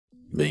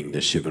being the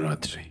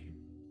Shivaratri,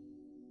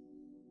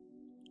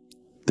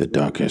 the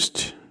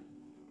darkest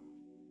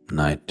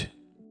night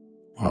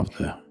of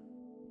the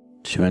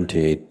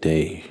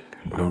 28-day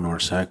lunar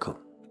cycle.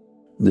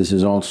 This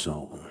is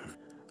also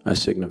a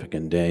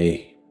significant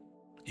day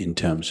in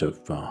terms of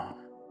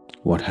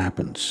what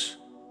happens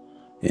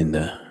in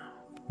the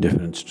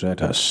different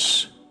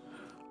stratas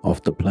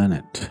of the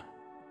planet.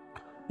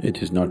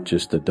 It is not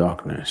just the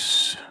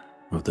darkness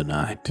of the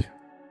night.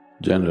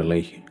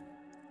 Generally,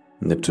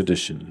 in the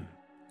tradition,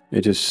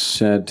 it is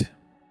said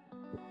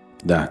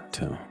that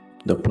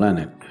the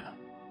planet,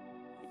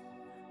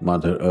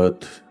 Mother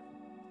Earth,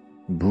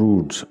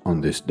 broods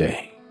on this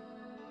day.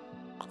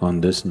 On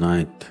this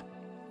night,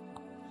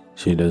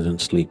 she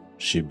doesn't sleep,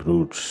 she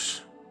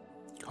broods.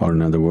 Or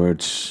in other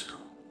words,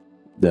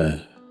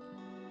 the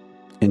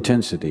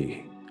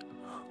intensity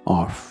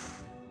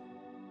of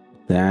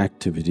the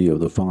activity of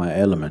the five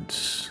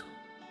elements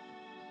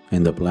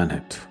in the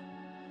planet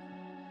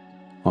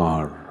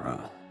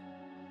are,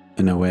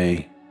 in a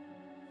way,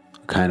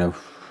 kind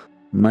of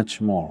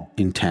much more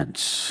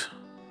intense.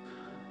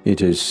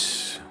 It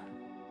is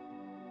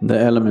the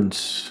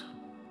elements,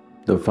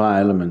 the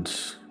five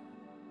elements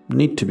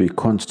need to be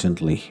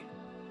constantly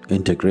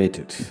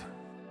integrated.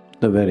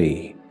 The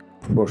very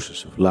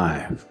forces of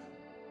life,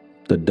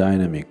 the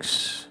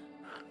dynamics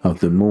of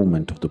the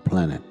movement of the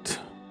planet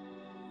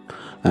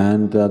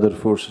and the other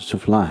forces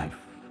of life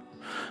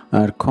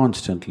are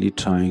constantly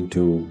trying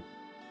to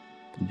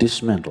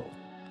dismantle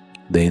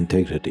the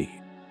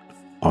integrity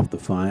of the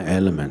five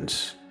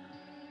elements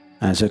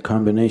as a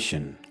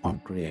combination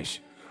of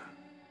creation.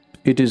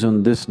 It is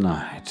on this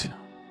night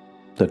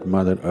that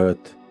Mother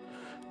Earth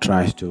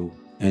tries to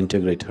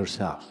integrate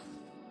herself,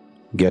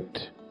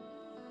 get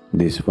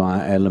these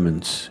five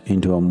elements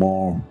into a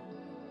more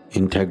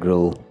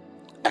integral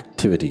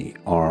activity,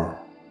 or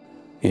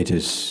it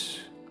is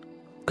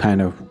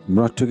kind of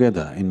brought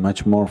together in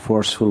much more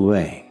forceful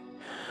way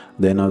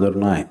than other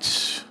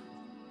nights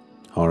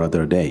or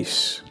other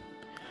days.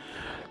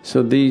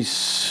 So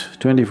these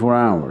 24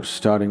 hours,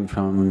 starting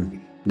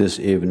from this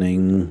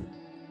evening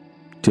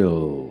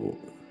till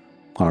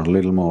or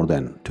little more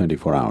than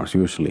 24 hours,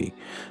 usually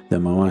the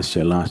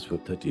amavasya lasts for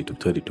 30 to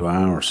 32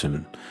 hours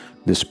in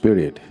this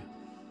period.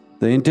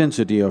 The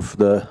intensity of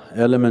the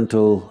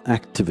elemental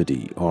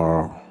activity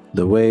or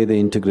the way they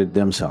integrate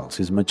themselves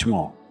is much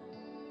more.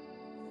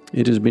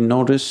 It has been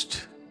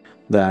noticed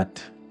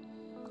that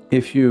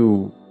if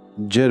you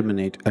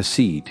germinate a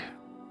seed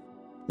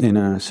in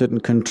a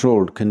certain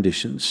controlled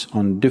conditions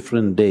on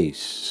different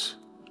days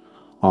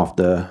of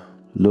the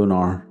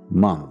lunar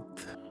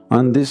month,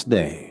 on this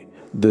day,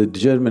 the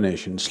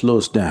germination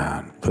slows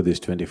down for these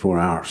 24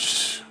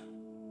 hours.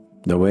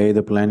 The way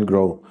the plant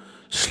grows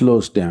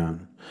slows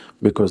down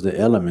because the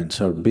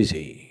elements are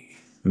busy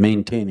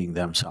maintaining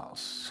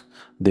themselves.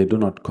 They do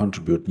not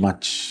contribute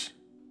much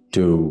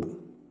to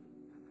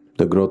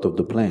the growth of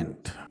the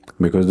plant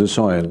because the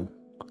soil,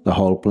 the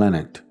whole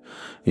planet,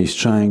 is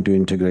trying to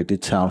integrate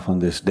itself on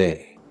this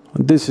day.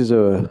 This is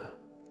a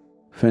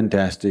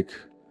fantastic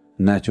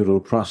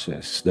natural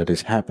process that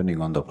is happening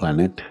on the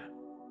planet,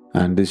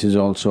 and this is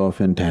also a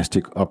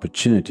fantastic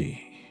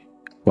opportunity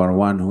for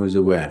one who is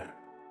aware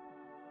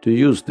to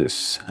use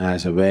this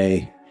as a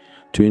way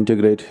to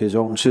integrate his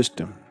own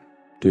system,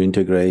 to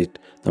integrate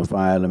the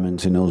five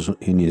elements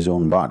in his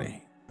own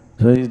body.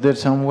 So is there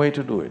some way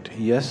to do it?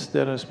 Yes,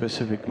 there are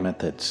specific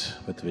methods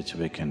with which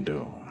we can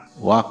do.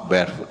 Walk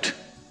barefoot.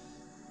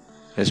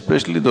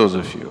 Especially those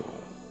of you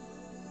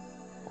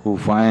who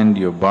find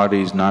your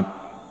body is not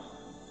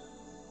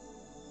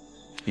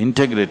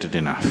integrated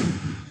enough,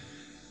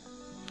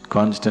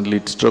 constantly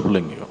it's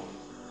troubling you,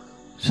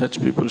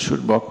 such people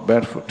should walk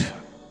barefoot.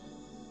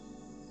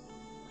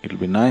 It'll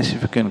be nice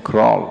if you can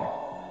crawl,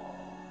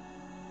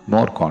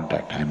 more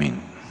contact, I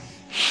mean.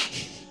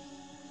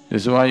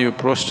 This is why you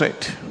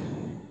prostrate.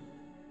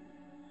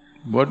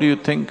 What do you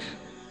think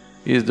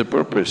is the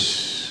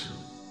purpose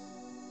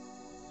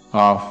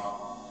of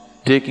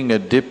taking a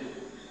dip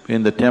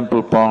in the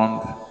temple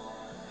pond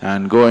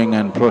and going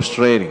and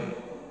prostrating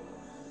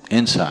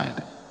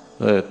inside,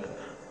 that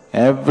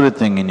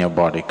everything in your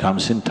body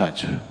comes in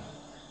touch?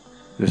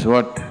 This is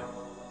what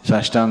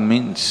Sashtang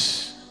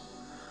means,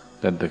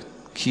 that the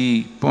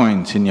key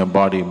points in your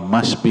body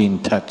must be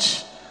in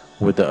touch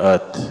with the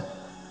earth.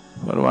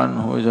 For one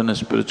who is on a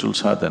spiritual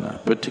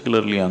sadhana,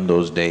 particularly on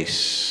those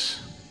days,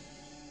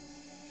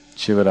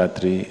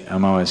 Shivaratri,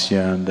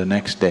 amavasya and the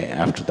next day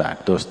after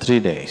that, those 3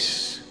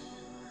 days,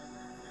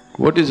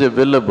 what is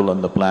available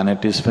on the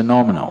planet is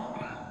phenomenal.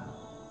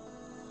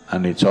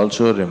 And it's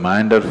also a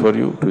reminder for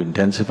you to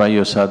intensify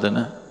your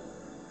sadhana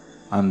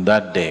on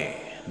that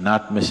day,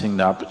 not missing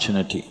the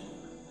opportunity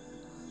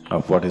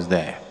of what is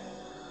there.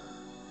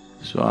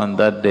 So on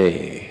that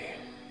day,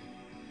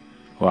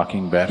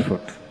 walking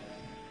barefoot,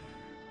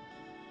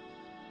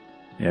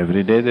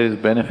 every day there is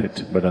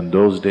benefit, but on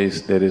those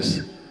days there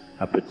is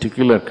a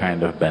particular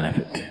kind of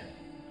benefit,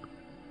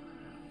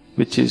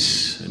 which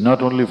is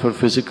not only for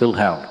physical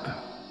health,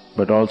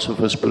 but also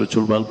for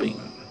spiritual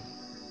well-being,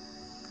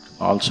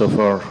 also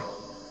for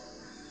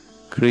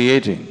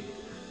creating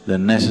the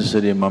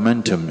necessary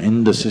momentum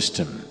in the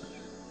system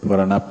for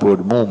an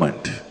upward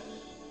movement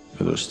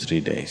for those 3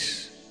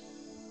 days.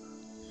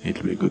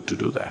 It'll be good to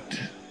do that.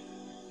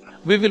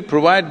 We will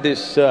provide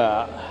this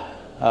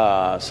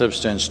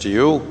substance to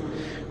you,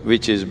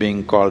 which is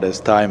being called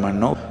as Thai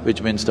Mannu,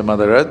 which means the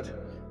Mother Earth.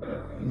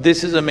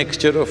 This is a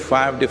mixture of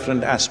 5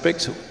 different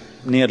aspects.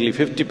 Nearly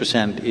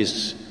 50%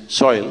 is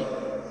soil.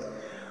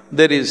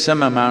 There is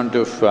some amount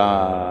of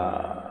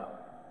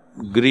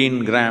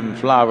green gram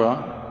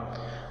flour.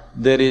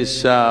 There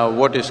is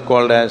what is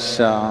called as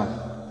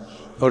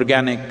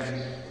organic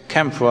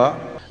camphor,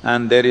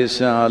 and there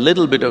is a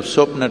little bit of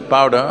soap nut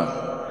powder,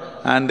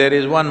 and there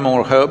is one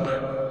more herb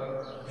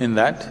in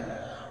that.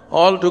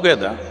 All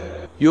together,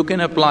 you can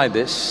apply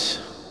this.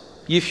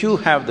 If you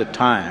have the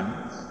time,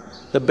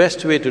 the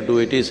best way to do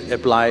it is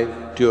apply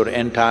to your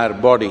entire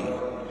body.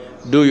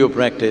 Do your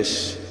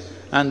practice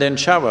and then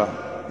shower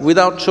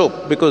without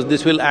soap, because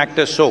this will act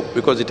as soap,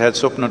 because it has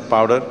soap nut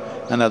powder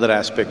and other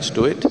aspects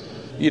to it.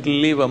 It'll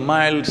leave a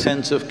mild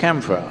sense of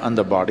camphor on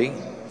the body.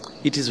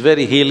 It is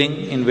very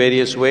healing in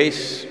various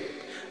ways.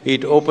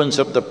 It opens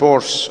up the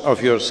pores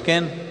of your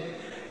skin.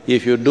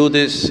 If you do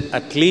this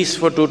at least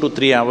for 2 to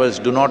 3 hours,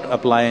 do not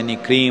apply any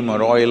cream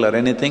or oil or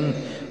anything,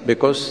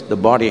 because the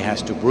body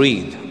has to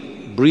breathe.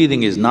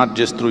 Breathing is not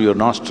just through your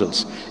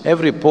nostrils.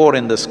 Every pore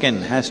in the skin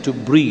has to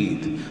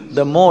breathe.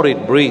 The more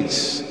it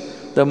breathes,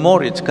 the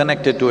more it's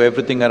connected to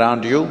everything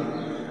around you,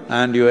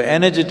 and your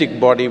energetic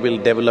body will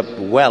develop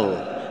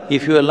well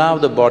if you allow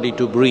the body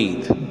to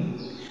breathe.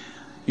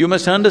 You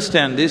must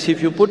understand this,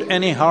 if you put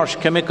any harsh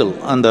chemical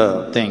on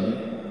the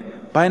thing,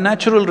 by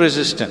natural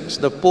resistance,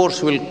 the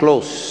pores will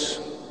close.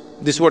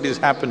 This is what is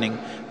happening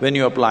when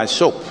you apply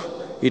soap.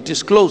 It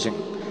is closing.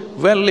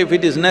 Well, if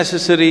it is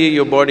necessary,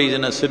 your body is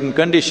in a certain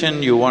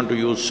condition, you want to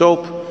use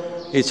soap,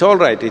 it's all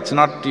right, it's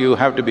not… you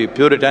have to be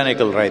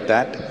puritanical like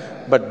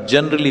that, but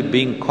generally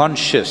being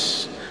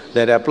conscious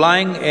that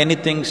applying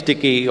anything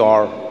sticky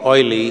or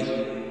oily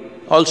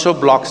also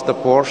blocks the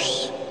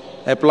pores.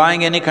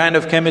 Applying any kind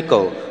of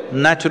chemical,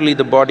 naturally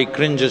the body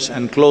cringes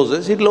and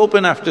closes. It'll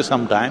open after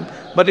some time,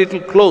 but it'll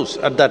close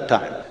at that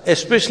time.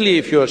 Especially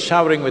if you're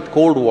showering with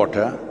cold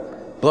water,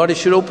 body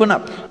should open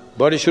up,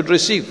 body should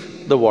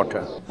receive the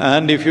water.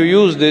 And if you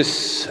use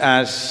this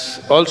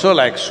as also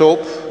like soap,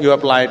 you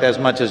apply it as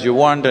much as you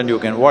want and you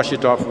can wash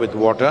it off with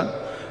water,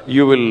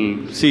 you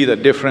will see the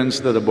difference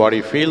that the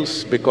body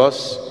feels,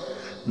 because…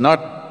 not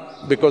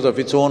because of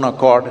its own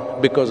accord,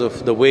 because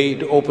of the way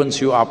it opens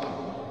you up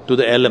to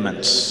the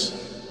elements.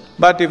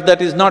 But if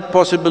that is not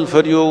possible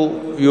for you,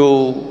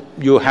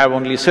 you have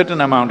only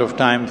certain amount of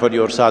time for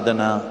your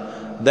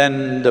sadhana,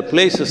 then the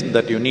places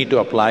that you need to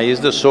apply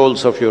is the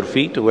soles of your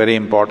feet, very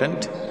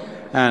important,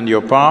 and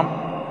your palm,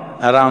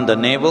 around the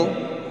navel,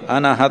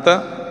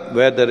 anahata,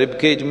 where the rib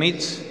cage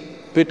meets,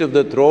 pit of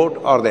the throat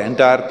or the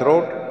entire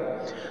throat,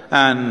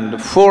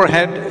 and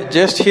forehead,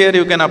 just here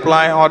you can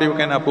apply, or you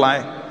can apply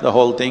the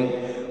whole thing,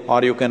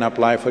 or you can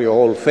apply for your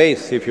whole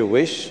face if you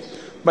wish.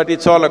 But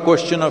it's all a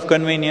question of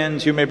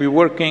convenience. You may be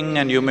working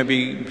and you may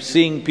be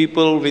seeing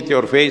people with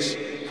your face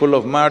full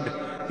of mud.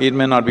 It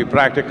may not be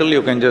practical,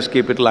 you can just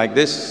keep it like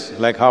this,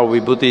 like how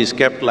vibhuti is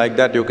kept like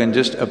that, you can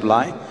just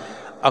apply.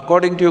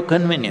 According to your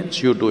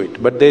convenience, you do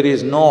it, but there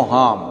is no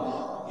harm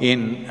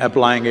in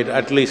applying it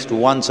at least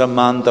once a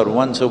month or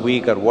once a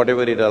week or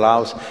whatever it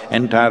allows,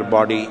 entire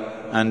body,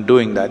 and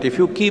doing that. If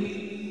you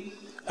keep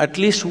at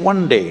least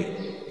 1 day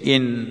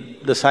in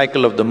the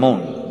cycle of the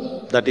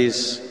moon, that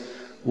is,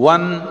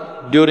 one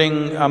during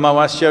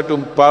amavasya to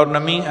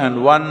purnima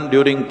and one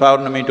during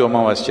purnima to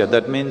amavasya,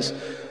 that means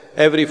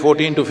every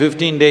 14 to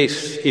 15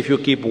 days, if you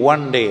keep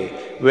 1 day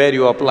where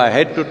you apply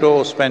head to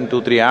toe, spend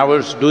 2-3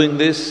 hours doing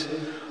this,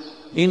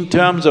 in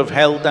terms of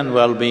health and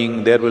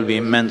well-being, there will be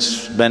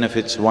immense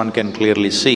benefits one can clearly see.